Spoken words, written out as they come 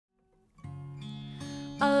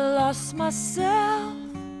lost myself.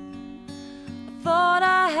 I thought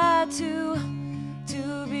I had to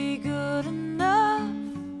be good enough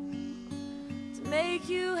to make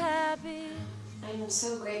you happy. I'm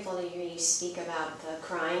so grateful to hear you speak about the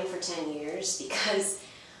crying for 10 years, because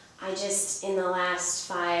I just, in the last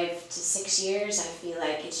 5 to 6 years, I feel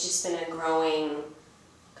like it's just been a growing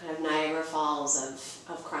kind of Niagara Falls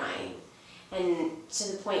of crying. And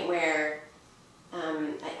to the point where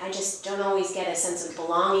I just don't always get a sense of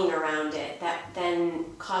belonging around it, that then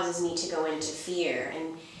causes me to go into fear.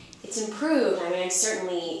 And it's improved. I mean, I'm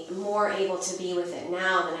certainly more able to be with it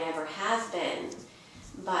now than I ever have been.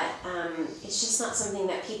 But it's just not something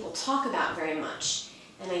that people talk about very much.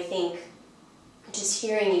 And I think just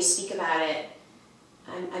hearing you speak about it,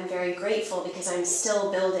 I'm very grateful, because I'm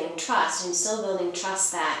still building trust. I'm still building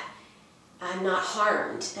trust that I'm not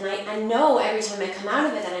harmed. And I know every time I come out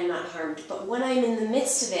of it that I'm not harmed, but when I'm in the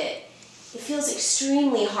midst of it, it feels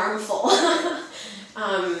extremely harmful.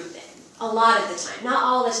 A lot of the time. Not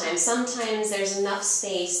all the time. Sometimes there's enough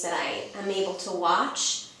space that I am able to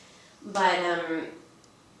watch, but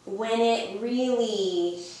when it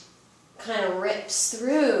really kind of rips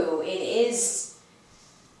through,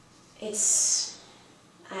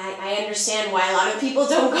 I understand why a lot of people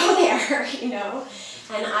don't go there, you know?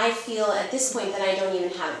 And I feel at this point that I don't even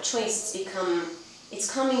have a choice.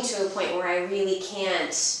 It's coming to a point where I really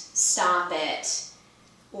can't stop it,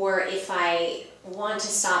 or if I want to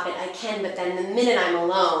stop it, I can, but then the minute I'm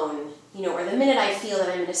alone, you know, or the minute I feel that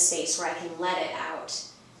I'm in a space where I can let it out,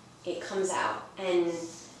 it comes out. And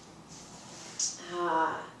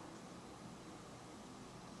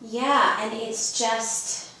yeah, and it's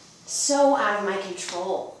just so out of my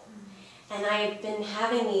control. And I've been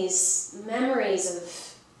having these memories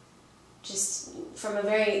of just from a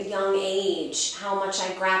very young age how much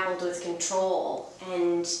I grappled with control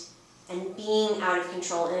and being out of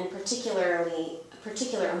control, and particular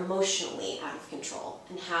emotionally out of control,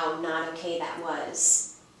 and how not okay that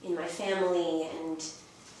was in my family, and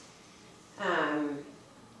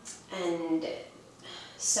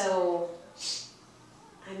so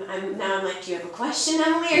I'm like, do you have a question,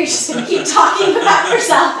 Emily, or are you just going to keep talking about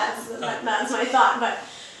yourself? That's my thought. But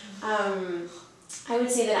I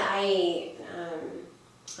would say that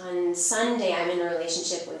on Sunday, I'm in a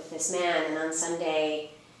relationship with this man, and on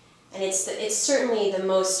Sunday, and it's certainly the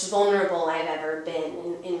most vulnerable I've ever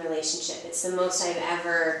been in relationship. It's the most I've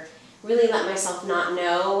ever really let myself not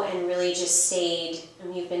know, and really just stayed.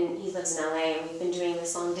 And he lives in LA, and we've been doing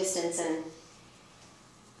this long distance, and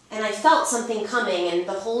I felt something coming, and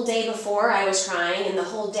the whole day before I was crying, and the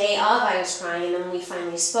whole day of I was crying, and then when we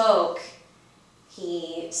finally spoke,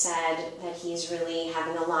 he said that he's really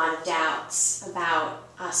having a lot of doubts about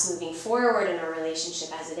us moving forward in our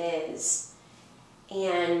relationship as it is.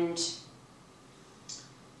 And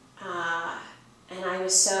I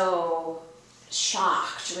was so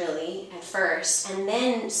shocked, really, at first, and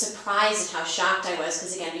then surprised at how shocked I was,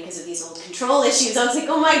 because of these old control issues. I was like,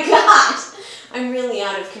 oh my God, I'm really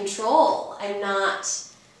out of control. I'm not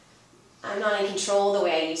in control the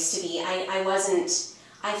way I used to be.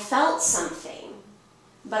 I felt something,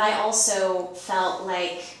 but I also felt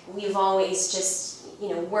like we've always just,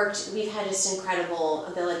 we've had just incredible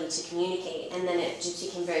ability to communicate, and then it just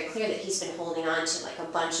became very clear that he's been holding on to like a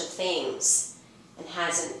bunch of things and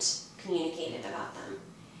hasn't communicated about them.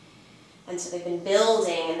 And so they've been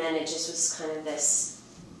building, and then it just was kind of this.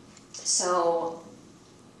 So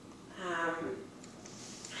I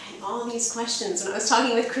had all these questions when I was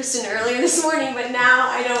talking with Kirsten earlier this morning, but now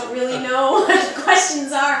I don't really know what the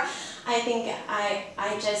questions are. I think I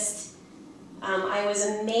was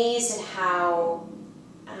amazed at how,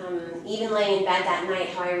 even laying in bed that night,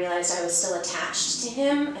 how I realized I was still attached to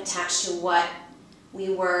him, attached to what we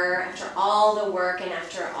were after all the work, and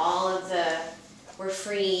after all of the, we're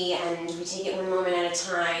free and we take it one moment at a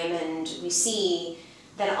time, and we see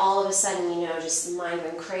that all of a sudden, just the mind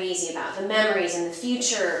went crazy about the memories and the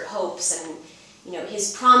future hopes, and,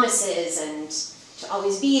 his promises, and to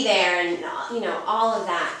always be there, and, all of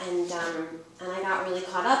that. And I got really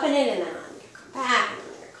caught up in it, and then I'm going to come back, and I'm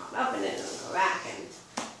going to get caught up in it, and I'll go back, and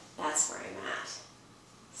that's where I'm at.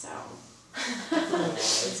 So. Oh,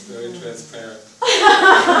 that's very transparent.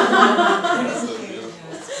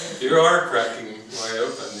 You are cracking wide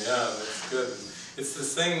open, yeah, that's good. It's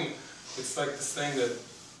this thing, it's like this thing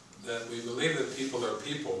that we believe that people are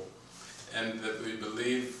people, and that we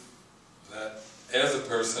believe that as a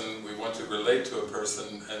person we want to relate to a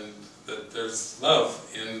person, and that there's love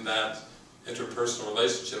in that interpersonal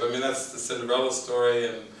relationship. I mean, that's the Cinderella story,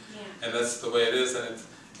 and that's the way it is, and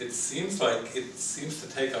it seems to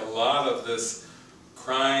take a lot of this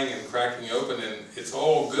crying and cracking open, and it's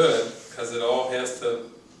all good because it all has to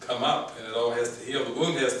come up and it all has to heal. The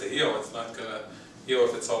wound has to heal. It's not going to heal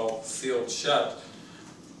if it's all sealed shut.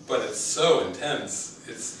 But it's so intense.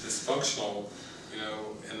 It's dysfunctional, you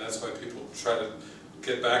know, and that's why people try to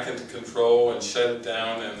get back into control and shut it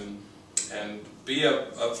down and be a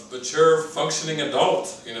mature, functioning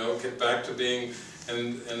adult, you know, get back to being,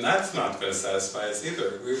 and that's not going to satisfy us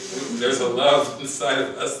either. There's a love inside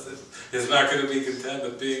of us that is not going to be content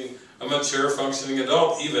with being a mature, functioning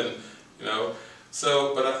adult even, you know.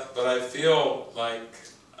 So, but I feel like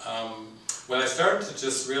when I started to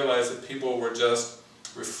just realize that people were just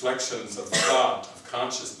reflections of thought, of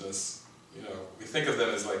consciousness, you know, we think of them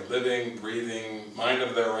as like living, breathing, mind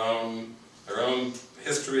of their own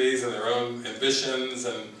histories and their own ambitions,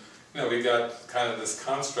 and you know, we got kind of this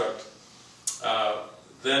construct.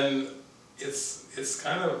 Then it's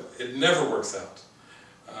kind of, it never works out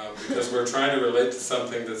because we're trying to relate to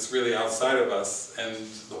something that's really outside of us, and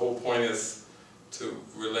the whole point is to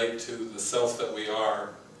relate to the self that we are,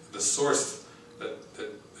 the source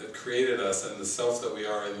that created us, and the self that we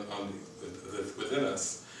are within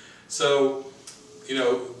us. So, you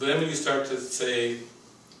know, then when you start to say,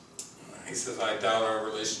 he says, I doubt our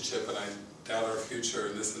relationship and I doubt our future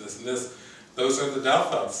and this and this and this, those are the doubt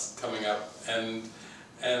thoughts coming up. And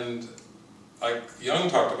like Jung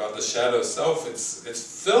talked about, the shadow self,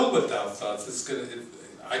 it's filled with doubt thoughts.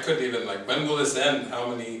 I couldn't even, like, when will this end? How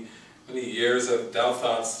many years of doubt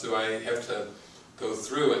thoughts do I have to go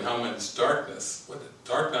through, and how much darkness? What a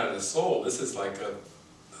dark night of the soul. This is like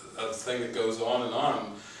a thing that goes on and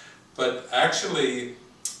on. But actually,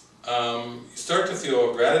 you start to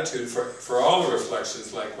feel gratitude for all the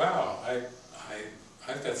reflections, like, wow,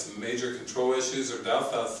 I've got some major control issues or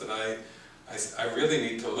doubt thoughts that I really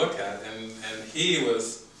need to look at, and he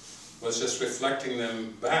was just reflecting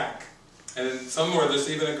them back. And somewhere there's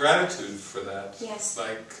even a gratitude for that. Yes.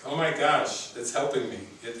 Like, oh my gosh, it's helping me.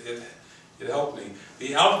 It helped me.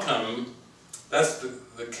 The outcome, that's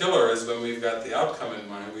the killer, is when we've got the outcome in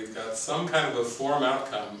mind. We've got some kind of a form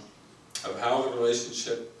outcome of how the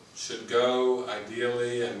relationship should go,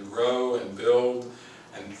 ideally, and grow and build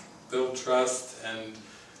trust. And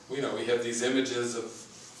you know, we have these images of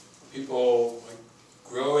people like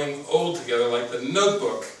growing old together, like the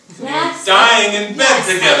Notebook, yes. Dying in bed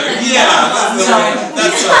together. Yeah,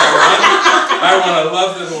 that's what I want. I want a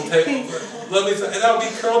love that will take over. And I'll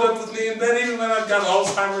be curled up with me in bed, even when I've got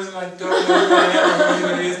Alzheimer's and I don't know who I am or who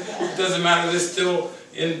anybody is. It doesn't matter. They're still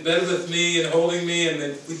in bed with me and holding me, and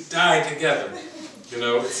then we die together. You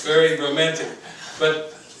know, it's very romantic.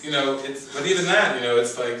 But you know, but even that, you know,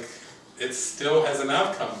 it's like it still has an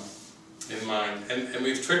outcome in mind, and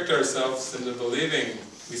we've tricked ourselves into believing.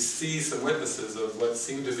 We see some witnesses of what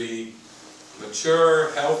seem to be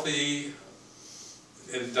mature, healthy,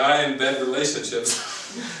 and die-in-bed relationships,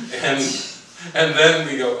 and then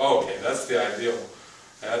we go, oh, okay, that's the ideal.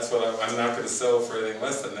 That's what I'm not going to settle for anything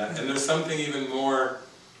less than that. And there's something even more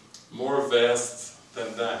vast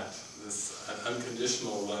than that. This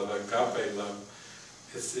unconditional love, agape love.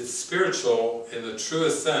 It's spiritual in the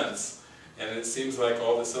truest sense. And it seems like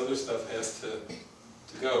all this other stuff has to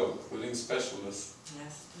go, including specialness.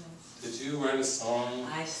 Yes, it Did you write a song?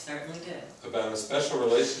 I certainly did. About a special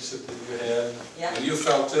relationship that you had? Yeah. And you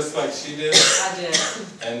felt just like she did? I did.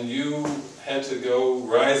 And you had to go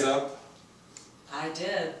rise up? I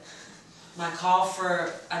did. My call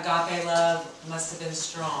for agape love must have been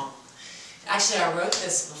strong. Actually, I wrote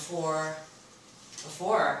this before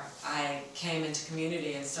I came into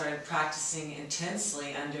community and started practicing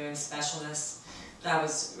intensely undoing specialness. But I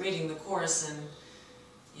was reading the course, and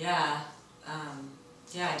yeah,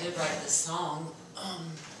 I did write this song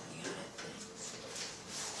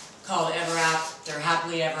called Ever After,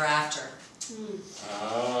 Happily Ever After.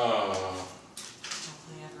 Oh.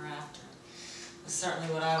 Happily Ever After was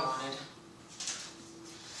certainly what I wanted.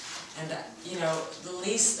 And, you know, the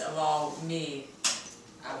least of all me,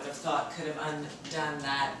 I would have thought, could have undone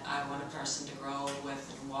that. I want a person to grow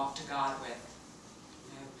with and walk to God with.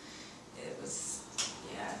 You know, it was,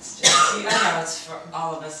 yeah, it's just, I know it's for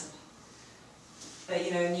all of us. But,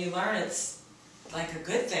 you know, and you learn it's like a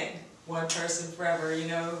good thing. One person forever, you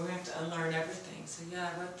know, we have to unlearn everything. So,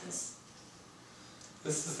 yeah, I wrote this.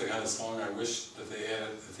 This is the kind of song I wish that they had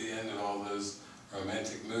at the end of all those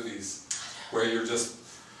romantic movies, where you're just,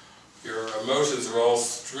 your emotions are all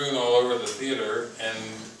strewn all over the theater, and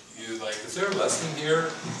you like, is there a lesson here?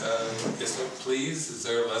 Is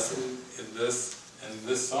there a lesson in this? And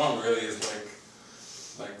this song really is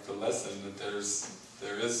like the lesson that there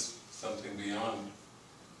is something beyond.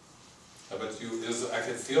 But I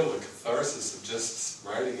could feel the catharsis of just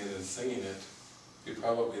writing it and singing it.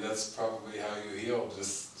 That's probably how you heal,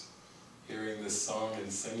 just hearing this song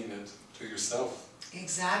and singing it to yourself.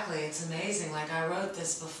 Exactly, it's amazing. Like I wrote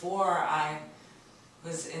this before I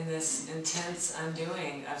was in this intense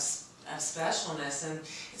undoing of specialness, and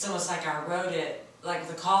it's almost like I wrote it, like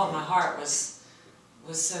the call of my heart was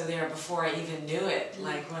so there before I even knew it,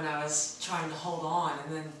 like when I was trying to hold on,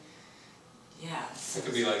 and then, yeah. It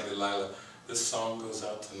could be like Delilah. This song goes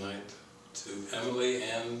out tonight to Emily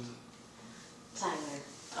and Tyler.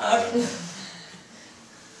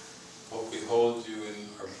 Hope we hold you in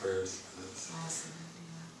our prayers for this. Awesome.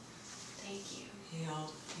 Thank you.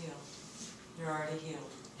 Healed. You're already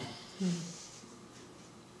healed.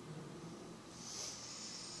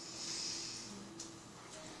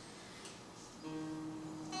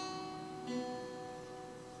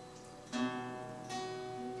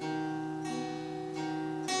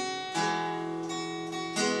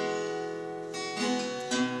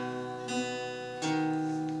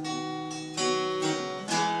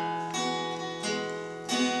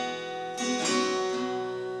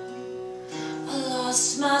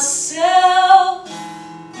 Lost myself,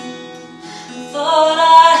 thought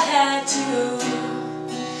I had to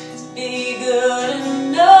be good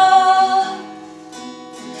enough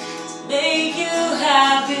to make you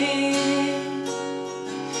happy.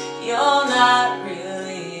 You're not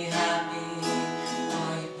really happy,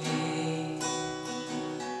 are you, babe?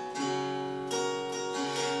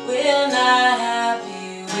 We're not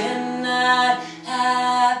happy, we're not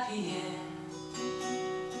happy yet.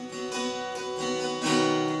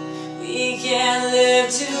 We can't live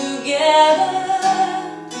together.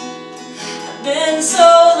 I've been so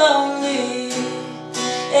lonely.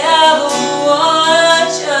 Ever wanna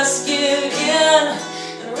just give in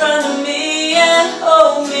and run to me and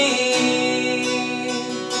hold me?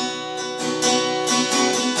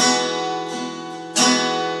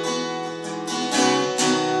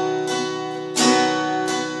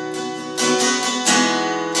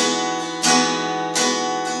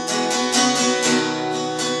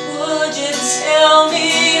 Would you tell me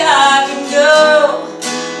I can go?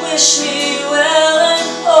 Wish me well and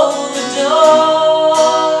hold the door.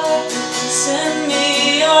 Send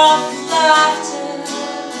me off with laughter,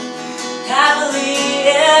 happily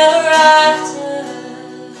ever after.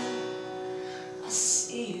 I'll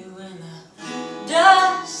see you when the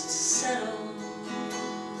dust settles.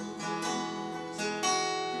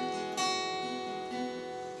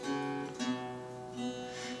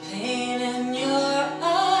 Pain in your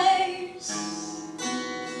eyes,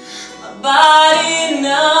 my body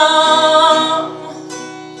numb,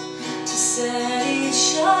 to set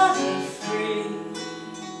each other free.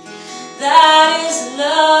 That is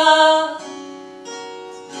love.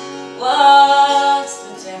 What's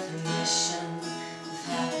the definition of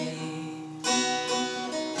happy?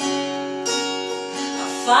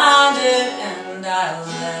 I'll find it and I'll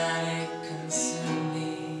let it consume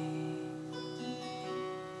me.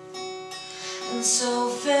 And so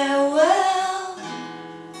farewell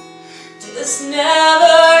to this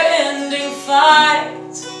never-ending fight.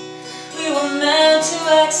 We were meant to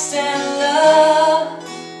extend love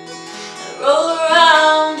and roll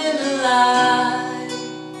around in the light.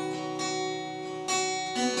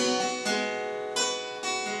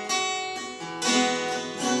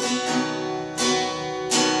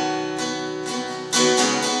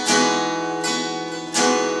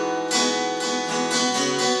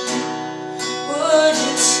 Would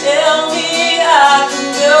you tell me I can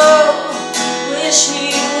go? Wish me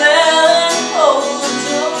well and hold the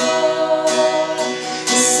door.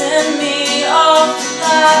 Send me off with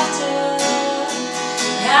laughter,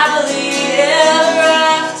 happily ever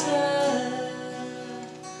after.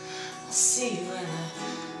 I'll see you when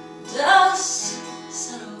the dust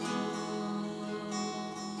settles.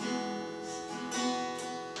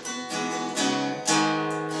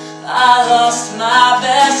 I lost my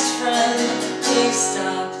best friend, we've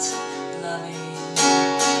stopped loving.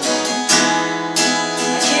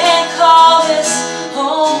 I can't call this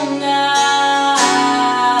home now,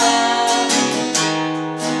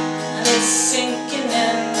 and it's sinking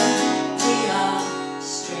in, we are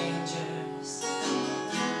strangers.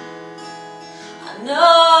 I know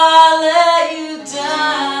I let you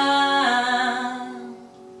down,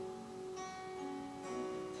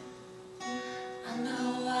 I know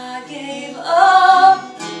I gave up,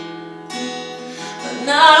 but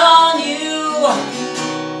not on you.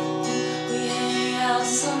 We hang out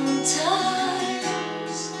sometimes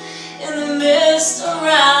in the mist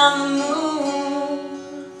around the moon.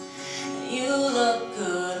 You look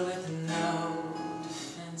good with no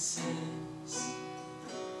defenses.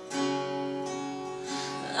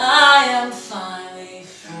 I am finally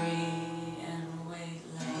free and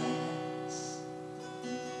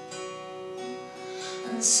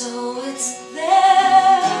and so it's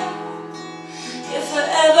there. You're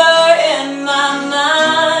forever in my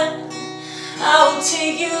mind. I will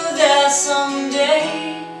take you there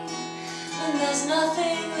someday when there's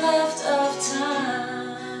nothing left of time.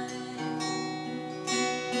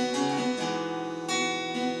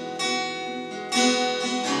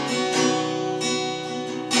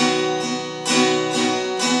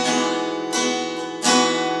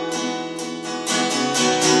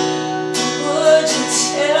 Would you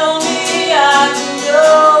tell me I can go?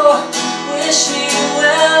 Wish me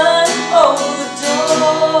well and hold the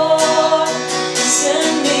door.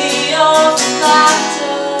 Send me off with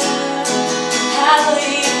laughter,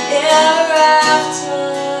 happily ever after.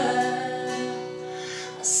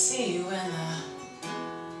 I'll see you when the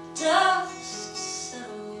dust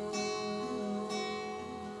settles.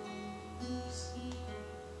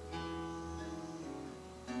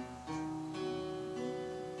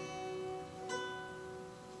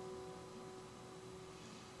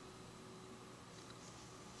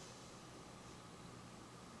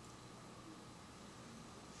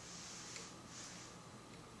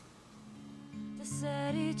 To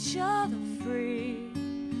set each other free,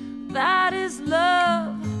 that is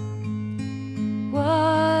love.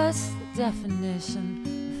 What's the definition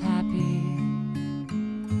of happy?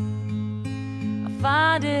 I'll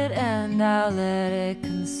find it and I'll let it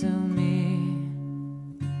consume me.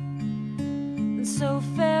 And so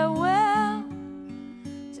fair